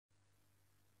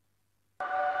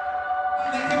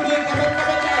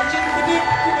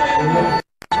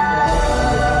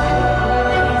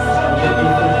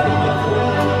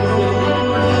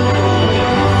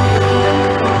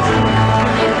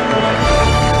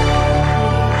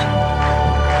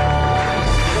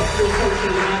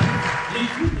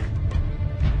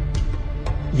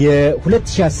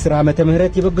የ2010 ዓመተ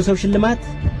ምህረት የበጎ ሰው ሽልማት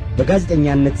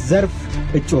በጋዜጠኛነት ዘርፍ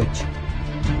እጩዎች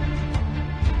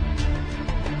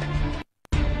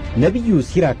ነብዩ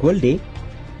ሲራክ ወልዴ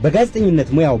በጋዜጠኝነት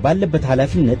ሙያው ባለበት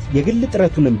ኃላፊነት የግል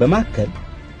ጥረቱንም በማከል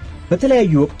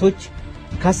በተለያዩ ወቅቶች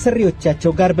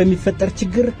ከአሰሪዎቻቸው ጋር በሚፈጠር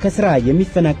ችግር ከሥራ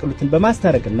የሚፈናቀሉትን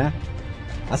በማስታረቅና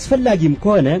አስፈላጊም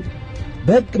ከሆነ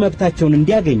በሕግ መብታቸውን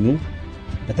እንዲያገኙ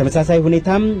በተመሳሳይ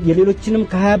ሁኔታም የሌሎችንም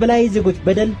ከ20 በላይ ዜጎች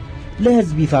በደል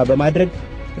ለሕዝብ ይፋ በማድረግ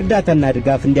እርዳታና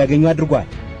ድጋፍ እንዲያገኙ አድርጓል።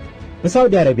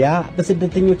 በሳውዲ አረቢያ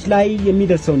በስደተኞች ላይ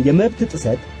የሚደርሰውን የመብት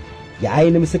ጥሰት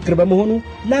የዓይን ምስክር በመሆኑ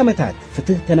ለዓመታት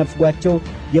ፍትሕ ተነፍጓቸው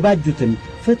የባጁትን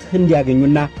ፍትሕ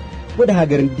እንዲያገኙና ወደ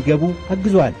ሀገር እንዲገቡ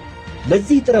አግዟል።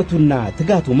 ለዚህ ጥረቱና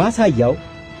ትጋቱ ማሳያው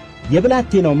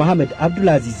የብላቴናው መሐመድ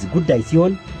አብዱልአዚዝ ጉዳይ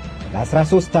ሲሆን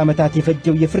ለ13 ዓመታት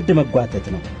የፈጀው የፍርድ መጓተት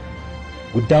ነው።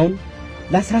 ጉዳዩን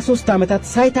ለ13 ዓመታት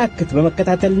ሳይታክት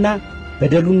በመከታተልና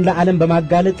በደሉን ለዓለም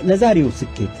በማጋለጥ ለዛሬው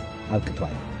ስኬት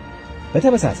አብቅቷል።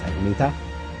 በተመሳሳይ ሁኔታ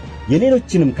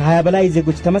የሌሎችንም ከ20 በላይ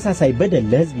ዜጎች ተመሳሳይ በደል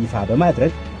ለሕዝብ ይፋ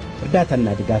በማድረግ እርዳታና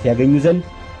ድጋፍ ያገኙ ዘንድ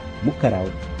ሙከራው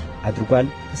አድርጓል፣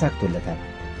 ተሳክቶለታል።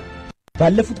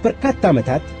 ባለፉት በርካታ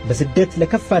ዓመታት በስደት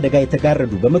ለከፍ አደጋ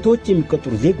የተጋረዱ በመቶዎች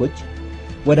የሚቆጠሩ ዜጎች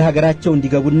ወደ ሀገራቸው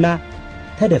እንዲገቡና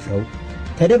ተደፍረው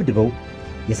ተደብድበው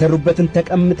የሰሩበትን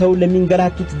ተቀምተው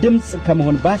ለሚንገላቱት ድምፅ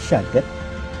ከመሆን ባሻገር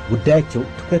ጉዳያቸው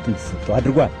ትኩረት እንዲሰጠው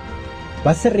አድርጓል።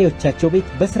 በአሰሪዎቻቸው ቤት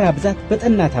በሥራ ብዛት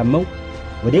በጠና ታመው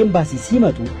ወደ ኤምባሲ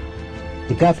ሲመጡ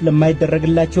ድጋፍ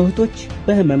ለማይደረግላቸው እህቶች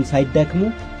በሕመም ሳይዳክሙ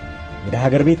ወደ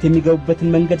ሀገር ቤት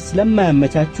የሚገቡበትን መንገድ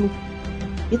ስለማያመቻቹ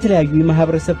የተለያዩ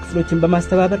የማኅበረሰብ ክፍሎችን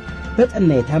በማስተባበር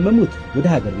በጠና የታመሙት ወደ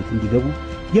ሀገር ቤት እንዲገቡ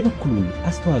የበኩሉን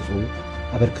አስተዋጽኦ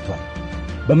አበርክቷል።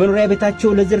 በመኖሪያ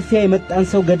ቤታቸው ለዝርፊያ የመጣን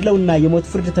ሰው ገድለውና የሞት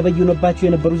ፍርድ ተበይኖባቸው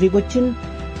የነበሩ ዜጎችን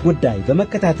ጉዳይ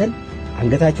በመከታተል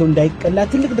አንገታቸው እንዳይቀላ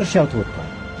ትልቅ ድርሻው ተወጥቷል።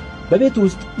 በቤቱ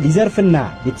ውስጥ ሊዘርፍና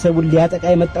ቤተሰቡን ሊያጠቃ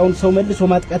የመጣውን ሰው መልሶ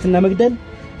ማጥቃትና መግደል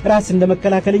ራስን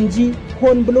ለመከላከል እንጂ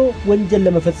ሆን ብሎ ወንጀል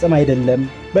ለመፈጸም አይደለም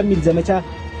በሚል ዘመቻ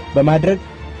በማድረግ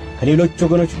ከሌሎች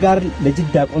ወገኖች ጋር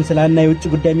ለጅዳ ቆንስላና የውጭ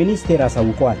ጉዳይ ሚኒስቴር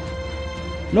አሳውቀዋል።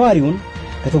 ነዋሪውን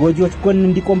ከተጎጂዎች ጎን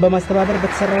እንዲቆም በማስተባበር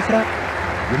በተሠራው ሥራ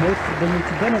የሞት ፍርደኞቹ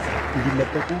በነጻ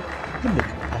እንዲለቀቁ ትልቅ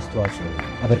አስተዋጽኦ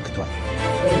አበርክቷል።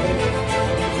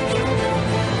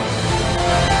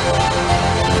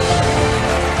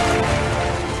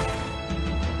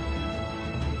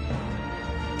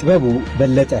 ጥበቡ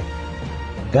በለጠ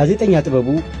ጋዜጠኛ ጥበቡ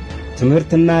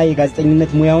ትምህርትና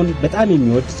የጋዜጠኝነት ሙያውን በጣም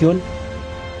የሚወድ ሲሆን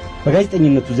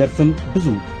በጋዜጠኝነቱ ዘርፍም ብዙ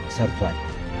ሰርቷል።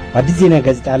 በአዲስ ዜና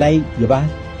ጋዜጣ ላይ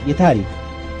የባህል፣ የታሪክ፣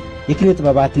 የኪነ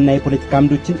ጥበባትና የፖለቲካ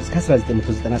አምዶችን እስከ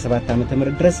 1997 ዓ.ም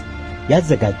ድረስ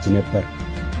ያዘጋጅ ነበር።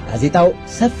 ጋዜጣው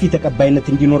ሰፊ ተቀባይነት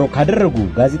እንዲኖረው ካደረጉ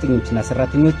ጋዜጠኞችና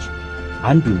ሠራተኞች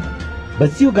አንዱ ነው።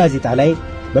 በዚሁ ጋዜጣ ላይ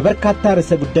በበርካታ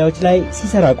ርዕሰ ጉዳዮች ላይ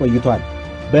ሲሰራ ቆይቷል።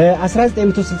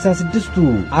 በ1966ቱ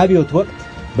አብዮት ወቅት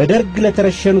በደርግ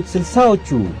ለተረሸኑት 60ዎቹ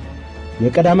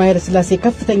የቀዳማዊ ኃይለ ሥላሴ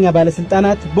ከፍተኛ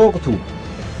ባለሥልጣናት በወቅቱ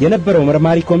የነበረው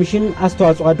መርማሪ ኮሚሽን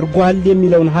አስተዋጽኦ አድርጓል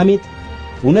የሚለውን ሐሜት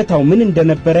እውነታው ምን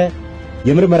እንደነበረ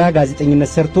የምርመራ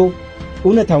ጋዜጠኝነት ሰርቶ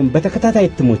እውነታውን በተከታታይ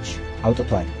እትሞች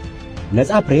አውጥቷል።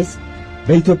 ነጻ ፕሬስ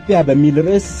በኢትዮጵያ በሚል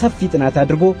ርዕስ ሰፊ ጥናት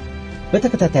አድርጎ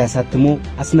በተከታታይ አሳትሞ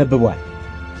አስነብቧል።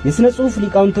 የሥነ ጽሑፍ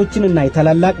ሊቃውንቶችንና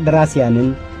የታላላቅ ደራሲያንን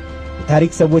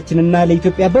የታሪክ ሰዎችንና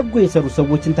ለኢትዮጵያ በጎ የሰሩ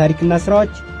ሰዎችን ታሪክና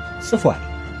ሥራዎች ጽፏል።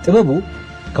 ጥበቡ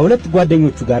ከሁለት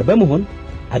ጓደኞቹ ጋር በመሆን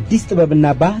አዲስ ጥበብና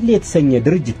ባህል የተሰኘ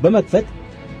ድርጅት በመክፈት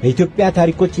በኢትዮጵያ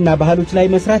ታሪኮችና ባህሎች ላይ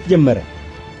መስራት ጀመረ።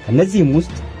 ከነዚህም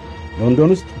ውስጥ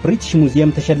ሎንዶን ውስጥ ብሪቲሽ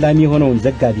ሙዚየም ተሸላሚ የሆነውን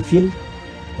ዘጋቢ ፊልም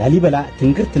ላሊበላ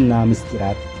ትንግርትና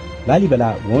ምስጢራት፣ ላሊበላ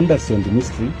ወንደርስ ኤንድ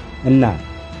ሚስትሪ እና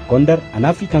ጎንደር አን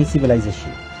አፍሪካን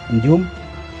ሲቪላይዜሽን እንዲሁም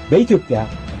በኢትዮጵያ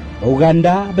በኡጋንዳ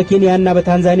በኬንያና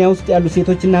በታንዛኒያ ውስጥ ያሉ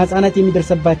ሴቶችና ሕፃናት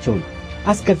የሚደርሰባቸውን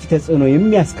አስከፊ ተጽዕኖ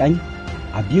የሚያስቃኝ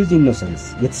አቢዩዝ ኢኖሰንስ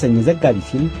የተሰኘ ዘጋቢ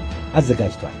ፊልም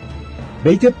አዘጋጅቷል።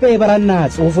 በኢትዮጵያ የበራና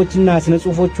ጽሑፎችና ስነ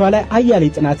ጽሑፎቿ ላይ አያሌ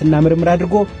ጥናትና ምርምር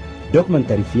አድርጎ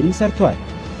ዶክመንተሪ ፊልም ሰርቷል።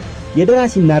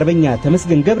 የደራሲና አርበኛ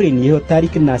ተመስገን ገብሬን የሕይወት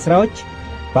ታሪክና ሥራዎች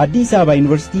በአዲስ አበባ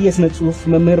ዩኒቨርሲቲ የሥነ ጽሑፍ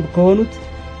መምህር ከሆኑት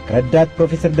ከረዳት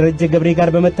ፕሮፌሰር ደረጀ ገብሬ ጋር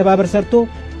በመተባበር ሰርቶ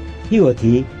ሕይወቴ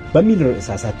በሚል ርዕስ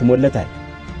አሳትሞለታል።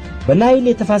 በናይል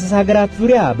የተፋሰስ ሀገራት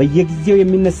ዙሪያ በየጊዜው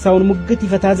የሚነሳውን ሙግት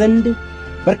ይፈታ ዘንድ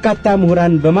በርካታ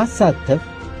ምሁራን በማሳተፍ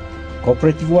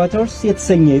ኮኦፐሬቲቭ ዋተርስ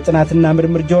የተሰኘ የጥናትና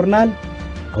ምርምር ጆርናል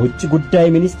ከውጭ ጉዳይ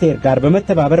ሚኒስቴር ጋር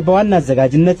በመተባበር በዋና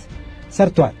አዘጋጅነት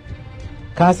ሰርቷል።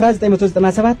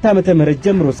 ከ1997 ዓመተ ምህረት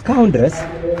ጀምሮ እስካሁን ድረስ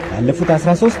ያለፉት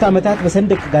 13 ዓመታት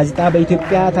በሰንደቅ ጋዜጣ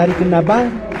በኢትዮጵያ ታሪክና ባህል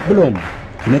ብሎም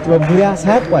ኪነጥበብ ዙሪያ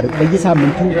ሳያቋርጥ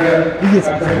በየሳምንቱ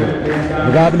እየጻፈ ነው።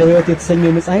 ንባብ ለሕይወት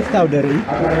የተሰኘው መጽሐፍት አውደ ርዕይ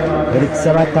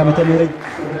በ2007 ዓመተ ምህረት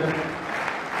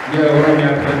የኦሮሚያ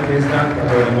ፕሬዝዳንት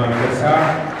ተወልማመሳ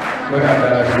ወደ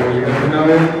አዳራሹ ይገቡናው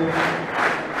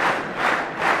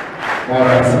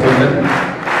ማውራት ስትልን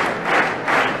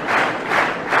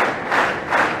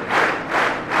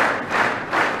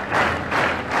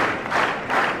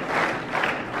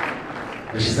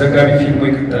ዘጋቢ ፊልሙ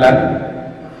ይቀጥላል።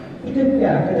 ኢትዮጵያ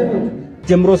ከተሞች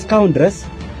ጀምሮ እስካሁን ድረስ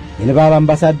የንባብ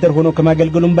አምባሳደር ሆኖ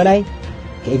ከማገልገሉም በላይ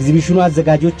ከኤግዚቢሽኑ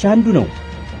አዘጋጆች አንዱ ነው።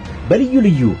 በልዩ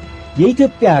ልዩ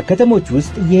የኢትዮጵያ ከተሞች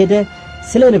ውስጥ እየሄደ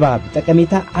ስለ ንባብ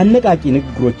ጠቀሜታ አነቃቂ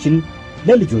ንግግሮችን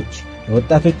ለልጆች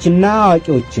ለወጣቶችና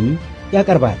አዋቂዎችም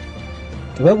ያቀርባል።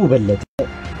 ጥበቡ በለጠ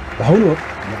በአሁኑ ወቅት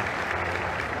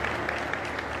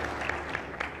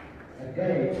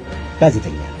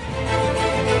ጋዜጠኛ ነው።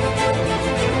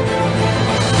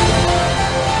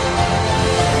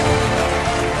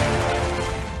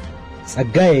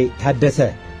 ጸጋዬ ታደሰ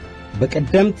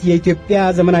በቀደምት የኢትዮጵያ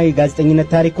ዘመናዊ ጋዜጠኝነት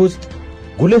ታሪክ ውስጥ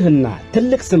ጉልህና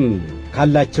ትልቅ ስም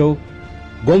ካላቸው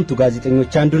ጎምቱ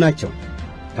ጋዜጠኞች አንዱ ናቸው።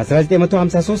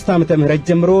 ከ1953 ዓመተ ምህረት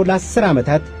ጀምሮ ለ10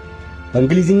 ዓመታት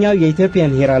በእንግሊዝኛው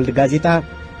የኢትዮጵያን ሄራልድ ጋዜጣ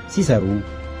ሲሰሩ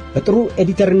በጥሩ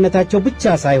ኤዲተርነታቸው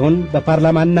ብቻ ሳይሆን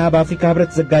በፓርላማና በአፍሪካ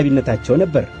ህብረት ዘጋቢነታቸው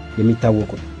ነበር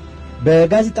የሚታወቁት።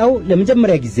 በጋዜጣው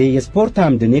ለመጀመሪያ ጊዜ የስፖርት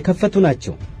አምድን የከፈቱ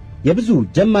ናቸው። የብዙ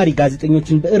ጀማሪ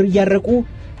ጋዜጠኞችን ብዕር እያረቁ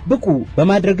ብቁ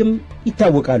በማድረግም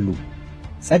ይታወቃሉ።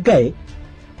 ጸጋዬ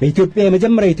በኢትዮጵያ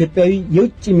የመጀመሪያው ኢትዮጵያዊ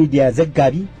የውጭ ሚዲያ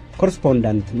ዘጋቢ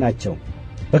ኮረስፖንዳንት ናቸው።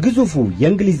 በግዙፉ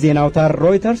የእንግሊዝ ዜና አውታር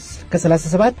ሮይተርስ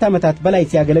ከ37 ዓመታት በላይ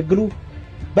ሲያገለግሉ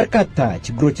በርካታ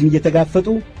ችግሮችን እየተጋፈጡ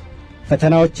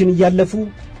ፈተናዎችን እያለፉ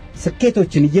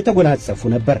ስኬቶችን እየተጎናጸፉ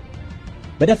ነበር።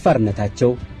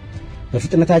 በደፋርነታቸው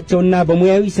በፍጥነታቸውና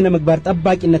በሙያዊ ስነ ምግባር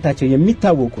ጠባቂነታቸው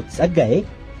የሚታወቁት ጸጋዬ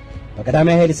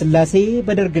በቀዳማዊ ኃይለ ሥላሴ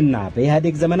በደርግና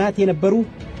በኢህአዴግ ዘመናት የነበሩ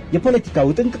የፖለቲካ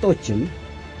ውጥንቅጦችን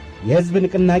የሕዝብ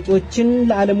ንቅናቄዎችን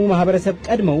ለዓለሙ ማህበረሰብ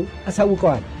ቀድመው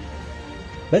አሳውቀዋል።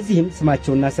 በዚህም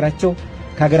ስማቸውና ሥራቸው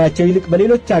ከሀገራቸው ይልቅ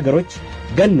በሌሎች አገሮች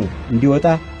ገኖ እንዲወጣ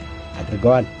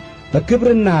አድርገዋል።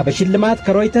 በክብርና በሽልማት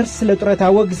ከሮይተርስ ለጡረታ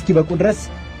ወግ እስኪበቁ ድረስ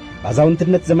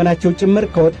በአዛውንትነት ዘመናቸው ጭምር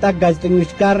ከወጣት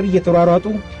ጋዜጠኞች ጋር እየተሯሯጡ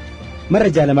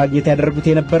መረጃ ለማግኘት ያደረጉት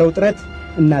የነበረው ጥረት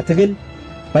እና ትግል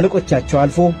ባለቆቻቸው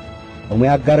አልፎ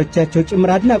በሙያ አጋሮቻቸው ጭምር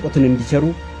አድናቆትን እንዲቸሩ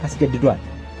አስገድዷል።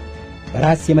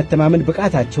 በራስ የመተማመን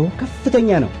ብቃታቸው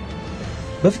ከፍተኛ ነው።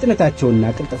 በፍጥነታቸውና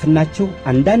ቅልጥፍናቸው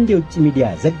አንዳንድ የውጭ ሚዲያ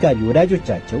ዘጋቢ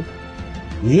ወዳጆቻቸው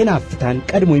የዜና አፍታን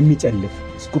ቀድሞ የሚጨልፍ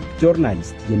ስኩፕ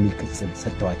ጆርናሊስት የሚል ቅጽል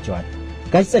ሰጥተዋቸዋል።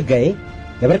 ጋሽ ጸጋዬ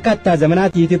ለበርካታ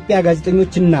ዘመናት የኢትዮጵያ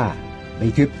ጋዜጠኞችና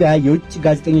በኢትዮጵያ የውጭ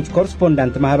ጋዜጠኞች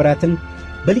ኮረስፖንዳንት ማኅበራትን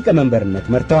በሊቀመንበርነት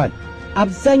መርተዋል።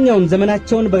 አብዛኛውን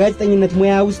ዘመናቸውን በጋዜጠኝነት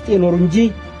ሙያ ውስጥ የኖሩ እንጂ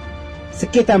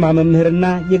ስኬታማ መምህርና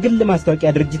የግል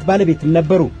ማስታወቂያ ድርጅት ባለቤትም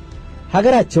ነበሩ።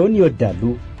 ሀገራቸውን ይወዳሉ፣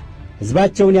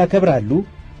 ሕዝባቸውን ያከብራሉ።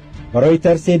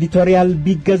 በሮይተርስ ኤዲቶሪያል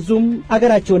ቢገዙም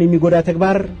አገራቸውን የሚጎዳ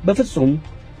ተግባር በፍጹም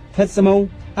ፈጽመው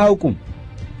አያውቁም።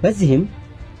 በዚህም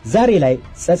ዛሬ ላይ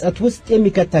ጸጸት ውስጥ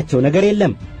የሚከታቸው ነገር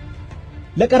የለም።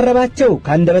 ለቀረባቸው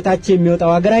ከአንደበታቸው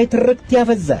የሚወጣው አገራዊ ትርክት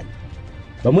ያፈዛል።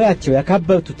 በሙያቸው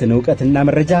ያካበቱትን ዕውቀትና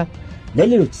መረጃ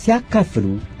ለሌሎች ሲያካፍሉ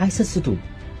አይሰስቱም።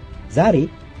 ዛሬ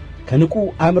ከንቁ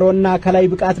አእምሮና አካላዊ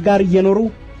ብቃት ጋር እየኖሩ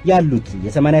ያሉት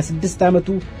የ86 ዓመቱ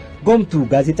ጎምቱ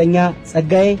ጋዜጠኛ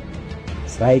ጸጋዬ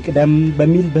ሥራ ይቅደም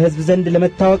በሚል በሕዝብ ዘንድ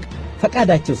ለመታወቅ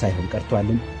ፈቃዳቸው ሳይሆን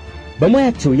ቀርቷልን።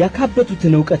 በሙያቸው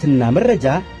ያካበቱትን ዕውቀትና መረጃ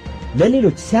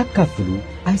ለሌሎች ሲያካፍሉ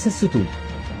አይሰስቱም።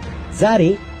 ዛሬ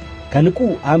ከንቁ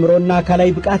አእምሮና አካላዊ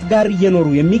ብቃት ጋር እየኖሩ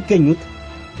የሚገኙት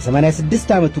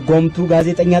የ86 ዓመቱ ጎምቱ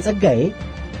ጋዜጠኛ ጸጋዬ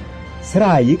ሥራ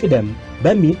ይቅደም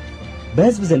በሚል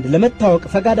በሕዝብ ዘንድ ለመታወቅ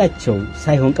ፈቃዳቸው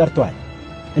ሳይሆን ቀርቷል።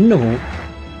 እነሆ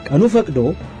ቀኑ ፈቅዶ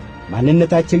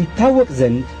ማንነታቸው ይታወቅ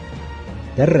ዘንድ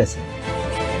ደረሰ።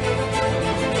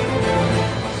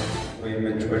 ወይም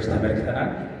ምንጮች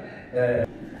ተመልክተናል።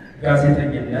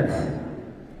 ጋዜጠኝነት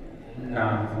እና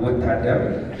ወታደር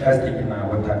ጋዜጠኛና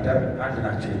ወታደር አንድ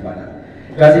ናቸው ይባላል።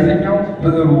 ጋዜጠኛው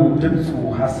ብዕሩ፣ ድምፁ፣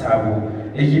 ሐሳቡ፣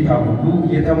 እይታ ሁሉ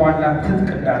የተሟላ ትጥቅ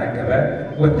እንዳነገበ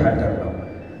ወታደር ነው።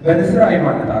 በንስር አይኑ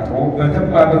አነጣጥሮ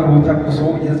በተባ ብዕሩ ተኩሶ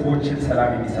የሕዝቦችን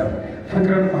ሰላም የሚሰብክ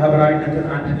ፍቅርን፣ ማህበራዊነትን፣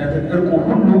 አንድነትን፣ እርቁ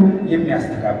ሁሉ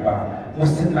የሚያስተጋባ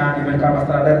ሙስናን፣ የመልካም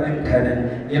አስተዳደር እንከንን፣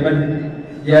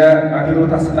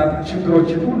 የአገልግሎት አሰጣጥ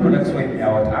ችግሮችን ሁሉ ነቅሶ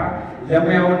የሚያወጣ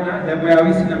ለሙያውና ለሙያዊ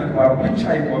ስነ ምግባሩ ብቻ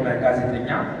የቆመ ጋዜጠኛ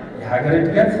የሀገር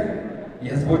እድገት፣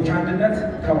 የህዝቦች አንድነት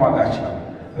ተሟጋች ነው።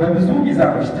 በብዙ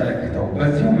ሚዛኖች ተለክተው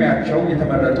በዚሁ ሙያቸው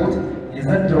የተመረጡት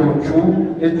የዘንድሮቹ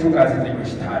እጩ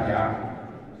ጋዜጠኞች ታዲያ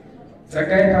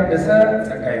ጸጋዬ ታደሰ፣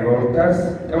 ጸጋዬ ሮይተርስ፣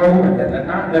 ጥበቡ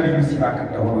በለጠና ነብዩ ሲራክ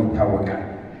እንደሆኑ ይታወቃል።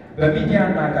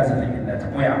 በሚዲያና ጋዜጠኝነት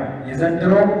ሙያ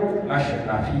የዘንድሮ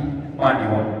አሸናፊ ማን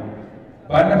ይሆን?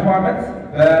 ባለፈው ዓመት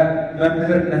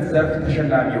በመምህርነት ዘርፍ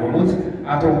ተሸላሚ የሆኑት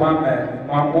አቶ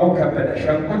ማሞ ከበደ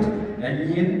ሸንኩት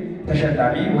እኚህን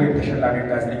ተሸላሚ ወይም ተሸላሚውን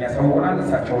ጋዜጠኛ ሰውቁናል።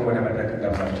 እሳቸውን ወደ መድረክ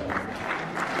እንጋብዛቸው።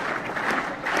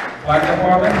 ባለፈው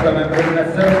ዓመት በመምህርነት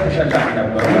ዘርፍ ተሸላሚ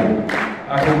ነበሩ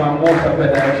አቶ ማሞ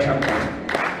ከበደ ሸንኩት።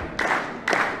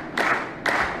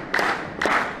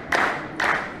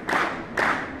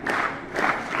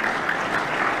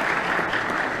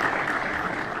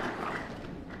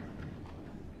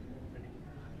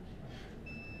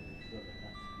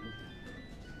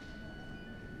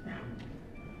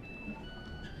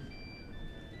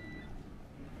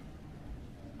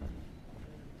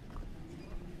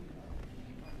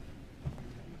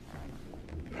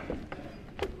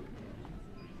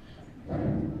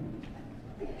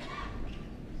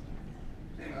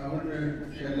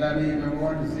 ተሸላሚ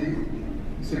በመሆን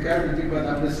ስቀርብ እጅግ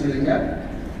በጣም ደስ ይለኛል።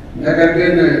 ነገር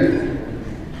ግን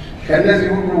ከእነዚህ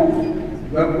ሁሉ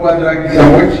በጎ አድራጊ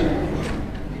ሰዎች፣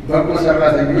 በጎ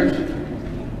ሰራተኞች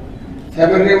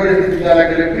ተምሬ ወደፊት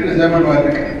እንዳላገለግል ዘመኑ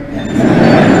አለቀ።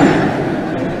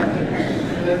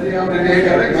 ስለዚህ አሁን እኔ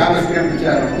የቀረኝ ማመስገን ብቻ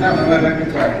ነው እና መመረቅ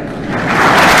ብቻ ነው።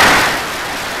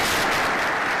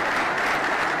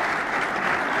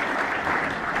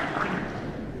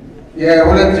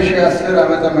 የ2010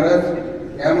 ዓመተ ምህረት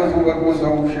የዓመቱ በጎ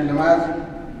ሰው ሽልማት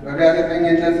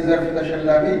በጋዜጠኝነት ዘርፍ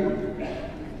ተሸላሚ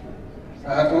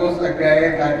አቶ ጸጋዬ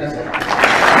ታደሰ።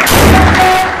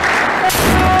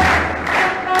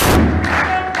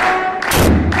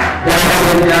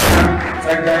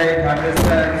 ጸጋዬ ታደሰ፣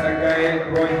 ጸጋዬ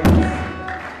ሮይተርስ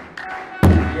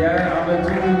የዓመቱ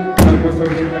በጎ ሰው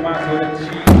ሽልማት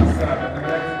 2010 ዓመተ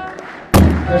ምህረት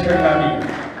ተሸላሚ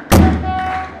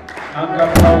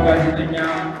አንጋፋው ጋዜጠኛ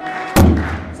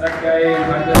ጸጋዬ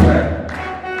ታደሰ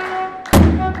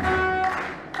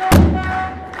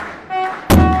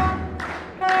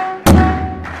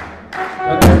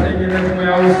በጋዜጠኝነት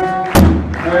ሙያ ውስጥ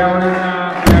ሙያውንና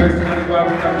ሙያዊ ስነ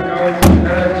ምግባሩን ጠብቀው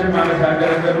ለረጅም ዓመት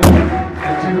ያገለገሉ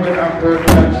እጅግ በጣም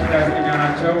ተወዳጅ ጋዜጠኛ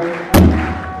ናቸው።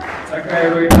 ጸጋዬ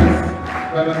ሮይተርስ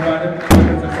በመባልም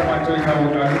በቅጽል ስማቸው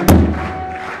ይታወቃሉ።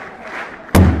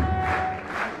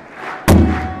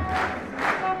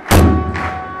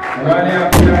 ዋሊያ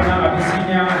ቢራና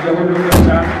አቢሲኒያ የሁሉም ምርጫ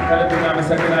ከልብ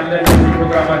እናመሰግናለን። የዚህ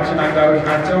ፕሮግራማችን አጋሮች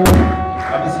ናቸው።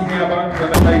 አቢሲኒያ ባንክ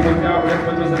በመላ ኢትዮጵያ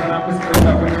 295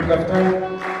 ቅርንጫፎችን ከፍቶ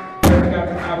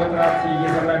በትጋትና በጥራት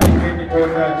እየሰራ የሚገኝ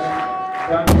ተወዳጅ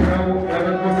ባንክ ነው።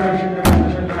 በበጎ ሰው ሽልማት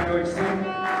ተሸላሚዎች ስም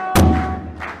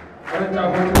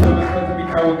ቅርንጫፎቹን በመስጠት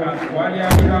ይታወቃል። ዋሊያ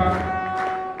ቢራ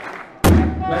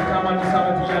መልካም አዲስ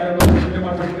ዓመት እያለ ነው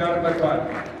ከሽልማቶች ጋር መጥቷል።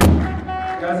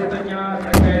 ጋዜጠኛ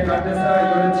ጸጋዬ ታደሰ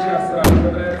የ2010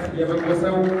 ዓ.ም የበጎ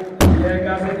ሰው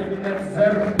የጋዜጠኝነት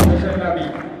ዘርፍ ተሸላሚ።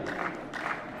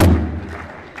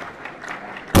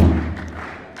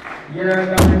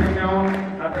 የጋዜጠኛውን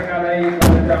አጠቃላይ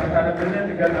መረጃ ካለብንን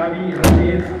ገጣሚ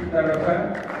ረድኤት ተረፈ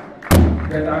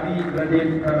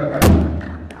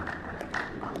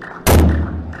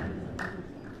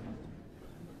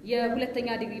የሁለተኛ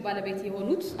ዲግሪ ባለቤት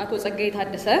የሆኑት አቶ ጸጋዬ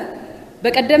ታደሰ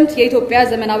በቀደምት የኢትዮጵያ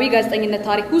ዘመናዊ ጋዜጠኝነት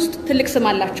ታሪክ ውስጥ ትልቅ ስም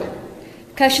አላቸው።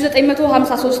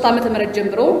 ከ1953 ዓ.ም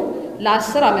ጀምሮ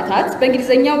ለ10 ዓመታት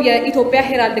በእንግሊዘኛው የኢትዮጵያ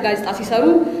ሄራልድ ጋዜጣ ሲሰሩ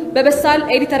በበሳል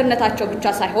ኤዲተርነታቸው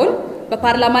ብቻ ሳይሆን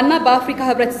በፓርላማና በአፍሪካ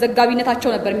ህብረት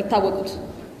ዘጋቢነታቸው ነበር የሚታወቁት።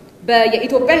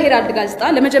 በኢትዮጵያ ሄራልድ ጋዜጣ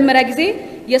ለመጀመሪያ ጊዜ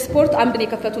የስፖርት አምድን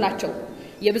የከፈቱ ናቸው።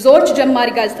 የብዙዎች ጀማሪ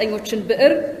ጋዜጠኞችን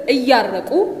ብዕር እያረቁ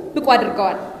ብቁ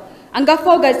አድርገዋል።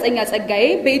 አንጋፋው ጋዜጠኛ ጸጋዬ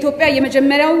በኢትዮጵያ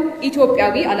የመጀመሪያው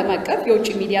ኢትዮጵያዊ ዓለም አቀፍ የውጭ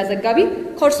ሚዲያ ዘጋቢ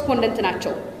ኮረስፖንደንት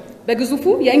ናቸው። በግዙፉ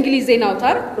የእንግሊዝ ዜና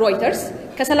አውታር ሮይተርስ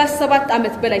ከ37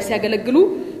 ዓመት በላይ ሲያገለግሉ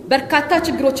በርካታ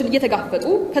ችግሮችን እየተጋፈጡ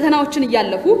ፈተናዎችን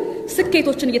እያለፉ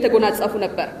ስኬቶችን እየተጎናጸፉ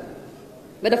ነበር።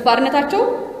 በደፋርነታቸው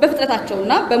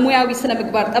በፍጥነታቸውና በሙያዊ ስነ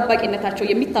ምግባር ጠባቂነታቸው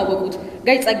የሚታወቁት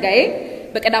ጋይ ጸጋዬ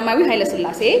በቀዳማዊ ኃይለ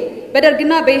ሥላሴ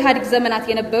በደርግና በኢሃዲግ ዘመናት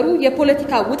የነበሩ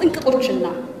የፖለቲካ ውጥንቅጦችና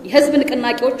የህዝብ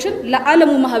ንቅናቄዎችን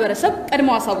ለዓለሙ ማህበረሰብ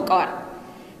ቀድመው አሳውቀዋል።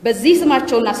 በዚህ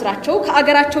ስማቸውና ስራቸው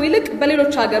ከአገራቸው ይልቅ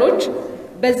በሌሎች ሀገሮች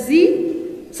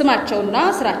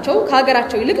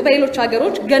በሌሎች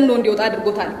ሀገሮች ገኖ እንዲወጣ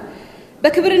አድርጎታል።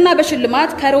 በክብርና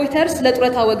በሽልማት ከሮይተርስ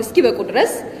ለጡረታ ወግ እስኪበቁ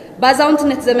ድረስ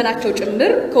ባዛውንትነት ዘመናቸው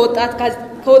ጭምር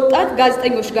ከወጣት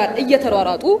ጋዜጠኞች ጋር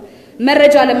እየተሯሯጡ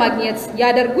መረጃ ለማግኘት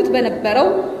ያደርጉት በነበረው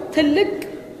ትልቅ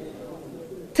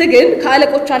ትግል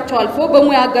ከአለቆቻቸው አልፎ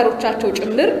በሙያ አጋሮቻቸው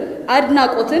ጭምር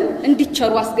አድናቆትን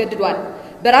እንዲቸሩ አስገድዷል።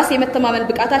 በራስ የመተማመን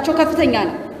ብቃታቸው ከፍተኛ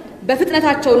ነው።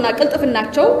 በፍጥነታቸውና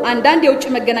ቅልጥፍናቸው አንዳንድ የውጭ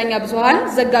መገናኛ ብዙሃን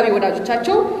ዘጋቢ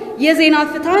ወዳጆቻቸው የዜና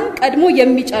ፍታን ቀድሞ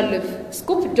የሚጨልፍ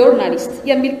ስኩፕ ጆርናሊስት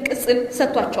የሚል ቅጽል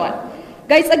ሰጥቷቸዋል።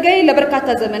 ጋዜጠኛዬ ለበርካታ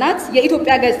ዘመናት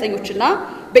የኢትዮጵያ ጋዜጠኞችና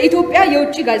በኢትዮጵያ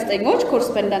የውጭ ጋዜጠኞች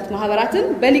ኮረስፖንዳንት ማህበራትን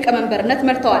በሊቀመንበርነት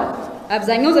መርተዋል።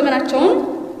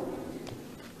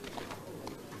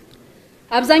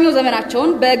 አብዛኛው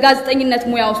ዘመናቸውን በጋዜጠኝነት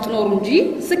ሙያ ውስጥ ኖሩ እንጂ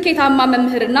ስኬታማ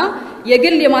መምህርና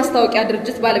የግል የማስታወቂያ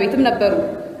ድርጅት ባለቤትም ነበሩ።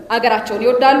 አገራቸውን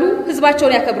ይወዳሉ፣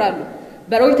 ህዝባቸውን ያከብራሉ።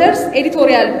 በሮይተርስ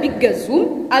ኤዲቶሪያል ቢገዙም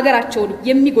አገራቸውን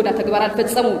የሚጎዳ ተግባር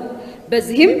አልፈጸሙም።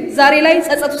 በዚህም ዛሬ ላይ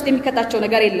ጸጸት ውስጥ የሚከታቸው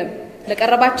ነገር የለም።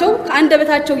 ለቀረባቸው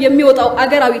ከአንደበታቸው የሚወጣው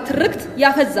አገራዊ ትርክት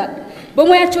ያፈዛል።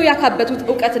 በሙያቸው ያካበቱት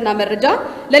ዕውቀትና መረጃ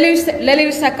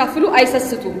ለሌሎች ሲያካፍሉ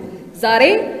አይሰስቱም። ዛሬ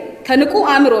ከንቁ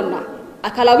አእምሮና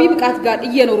አካላዊ ብቃት ጋር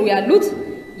እየኖሩ ያሉት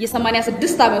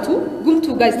የ86 ዓመቱ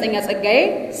ጉምቱው ጋዜጠኛ ጸጋዬ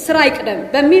ስራ ይቅደም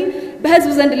በሚል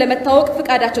በህዝብ ዘንድ ለመታወቅ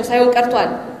ፍቃዳቸው ሳይሆን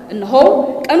ቀርቷል። እነሆ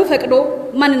ቀኑ ፈቅዶ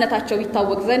ማንነታቸው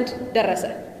ይታወቅ ዘንድ ደረሰ።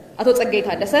 አቶ ጸጋዬ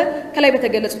ታደሰ ከላይ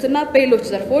በተገለጹትና በሌሎች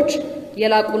ዘርፎች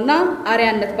የላቁና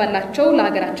አሪያነት ባላቸው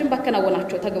ለሀገራችን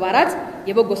ባከናወናቸው ተግባራት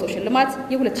የበጎ ሰው ሽልማት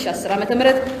የ2010 ዓ.ም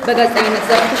በጋዜጠኝነት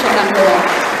ዘርፍ ተሸላሚ ሆነዋል።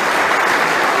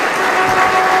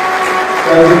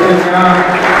 ጋዜጠኛ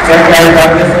ጸጋዬ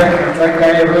ታደሰ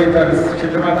ጸጋዬ ሮይተርስ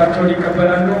ሽልማታቸውን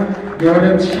ይቀበላሉ።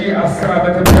 የ2010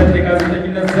 ዓ.ም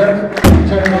የጋዜጠኝነት ዘርፍ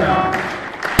ጀግና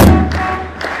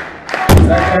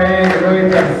ጸጋዬ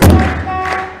ሮይተርስ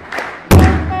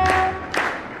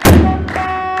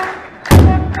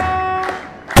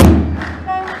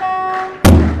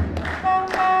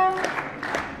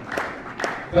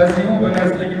በዚሁ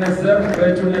በጋዜጠኝነት ዘርፍ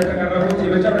በእጩነት የተቀረቡት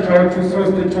የመጨረሻዎቹ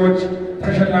 3 እጩዎች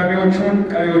ተሸላሚዎቹን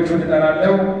ቀሪዎቹን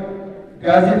እጠራለሁ።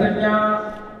 ጋዜጠኛ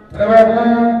ጥበቡ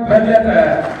በለጠ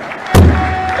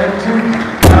እጅግ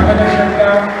አመለሸጋ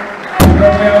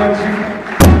በሙያው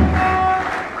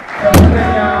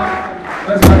ከፍተኛ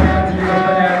መስዋዕትነት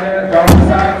እየከፈለ ያለ በአሁኑ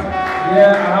ሰዓት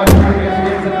የአሃዱ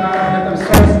ኤፍኤም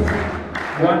 94.3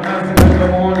 ዋና አዘጋጅ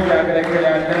በመሆን እያገለገለ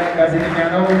ያለ ጋዜጠኛ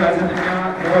ነው። ጋዜጠኛ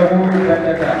ጥበቡ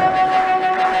በለጠ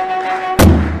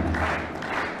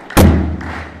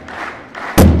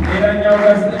ሌላኛው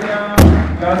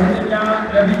ጋዜጠኛ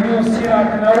ነቢዩ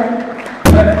ሲራክ ነው።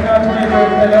 በእናቱ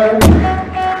የተወከለው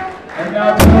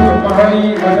እናቱ ማሆይ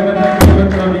ወደ መድረክ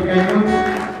እየመጡ ነው የሚገኙት።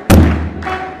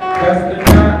 ጋዜጠኛ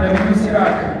ነቢዩ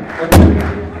ሲራክ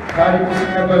ታሪኩ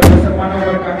ሲከበር በሰማነው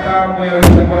በርካታ ሙያዊ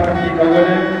ተግባራት የከወነ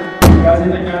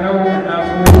ጋዜጠኛ ነው።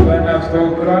 በእናቱ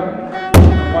ተወክሏል።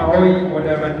 ማሆይ ወደ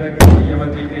መድረክ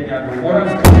እየመጡ ይገኛሉ። ሞራል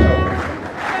ስካቸው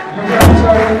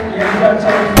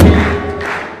የልጃቸው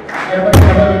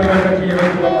የመከበር መድረክ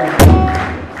እየመጡ በመሆኑ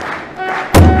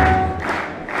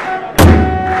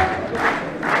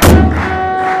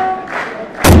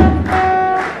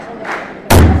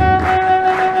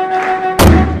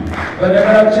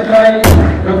በነገራችን ላይ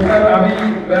ዶክተር አብይ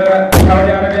በሳውዲ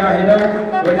አረቢያ ሄደው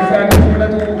ወደዚያ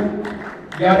ግንኙነቱ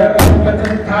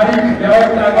ያደረጉበትን ታሪክ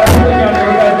ያወጣ ጋዜጠኛ ነው።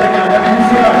 ጋዜጠኛ ነቢዩ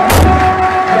ሲራክ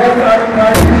የወጣቱን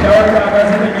ታሪክ ያወጣ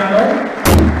ጋዜጠኛ ነው።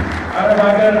 አረብ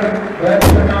ሀገር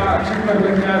በሕክምና ችግር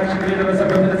ምክንያት ችግር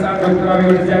የደረሰበትን ሕፃን ዶክተር አብይ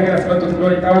ወደዚህ ሀገር ያስመጡት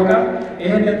እንደሆነ ይታወቃል።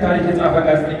 ይህንን ታሪክ የጻፈ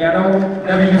ጋዜጠኛ ነው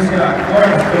ነቢዩ ሲራክ።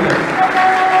 ሞራል ስኩል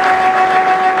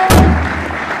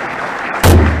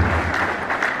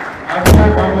አቶ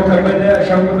ማሞ ከበደ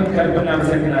ሸንቁትን ከልብ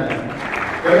እናመሰግናለን።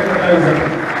 ወደ ቀጣዩ ዘርፍ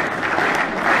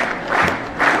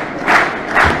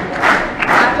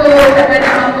አቶ ከበደ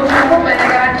ማሞ ሸንቁ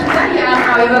በነገራችን ላይ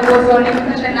የአምናው የበጎ ሰው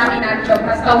ተሸላሚ ናቸው።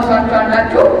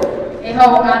 ታስታውሷቸዋላችሁ።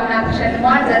 ይኸው አምና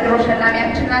ተሸልመዋል። ዘንድሮ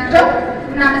ሸላሚያችን ናቸው።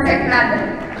 እናመሰግናለን።